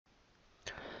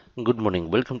Good morning,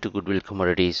 welcome to Goodwill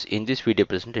Commodities. In this video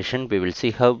presentation, we will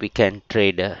see how we can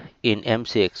trade in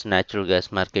MCX natural gas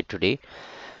market today.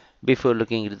 Before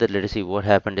looking into that, let us see what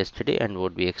happened yesterday and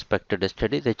what we expected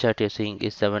yesterday. The chart you're seeing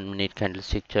is 7-minute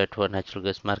candlestick chart for natural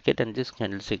gas market, and this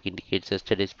candlestick indicates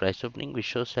yesterday's price opening, which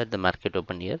shows that the market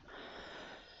opened here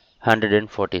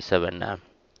 147.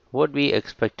 What we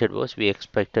expected was we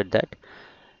expected that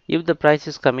if the price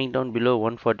is coming down below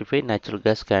 145, natural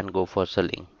gas can go for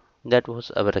selling. That was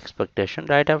our expectation.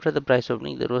 Right after the price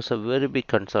opening, there was a very big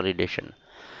consolidation.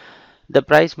 The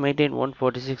price maintained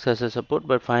 146 as a support,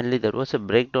 but finally there was a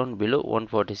breakdown below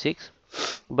 146.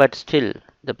 But still,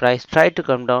 the price tried to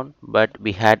come down, but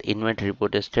we had inventory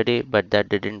report yesterday, but that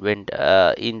didn't went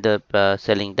in the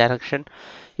selling direction.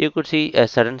 You could see a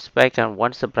sudden spike, and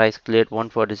once the price cleared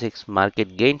 146,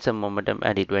 market gained some momentum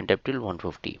and it went up till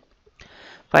 150.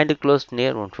 Finally closed near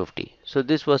 150. So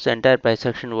this was the entire price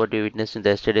action what we witnessed in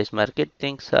the yesterday's market.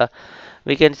 Things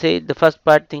we can say the first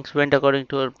part things went according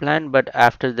to our plan, but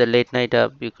after the late night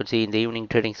you could see in the evening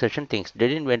trading session things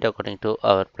didn't went according to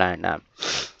our plan.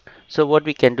 So what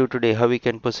we can do today, how we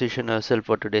can position ourselves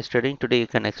for today's trading. Today you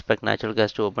can expect natural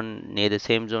gas to open near the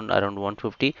same zone around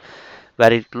 150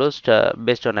 where it closed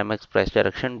based on MX price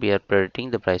direction. We are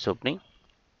predicting the price opening.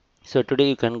 So today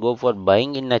you can go for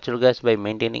buying in natural gas by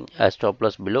maintaining a stop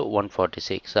loss below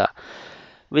 146.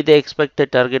 With the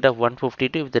expected target of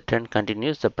 152, if the trend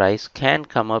continues, the price can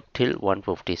come up till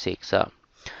 156.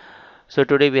 So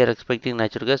today we are expecting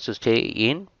natural gas to stay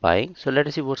in buying. So let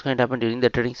us see what's going to happen during the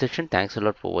trading session. Thanks a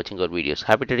lot for watching our videos.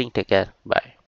 Happy trading. Take care. Bye.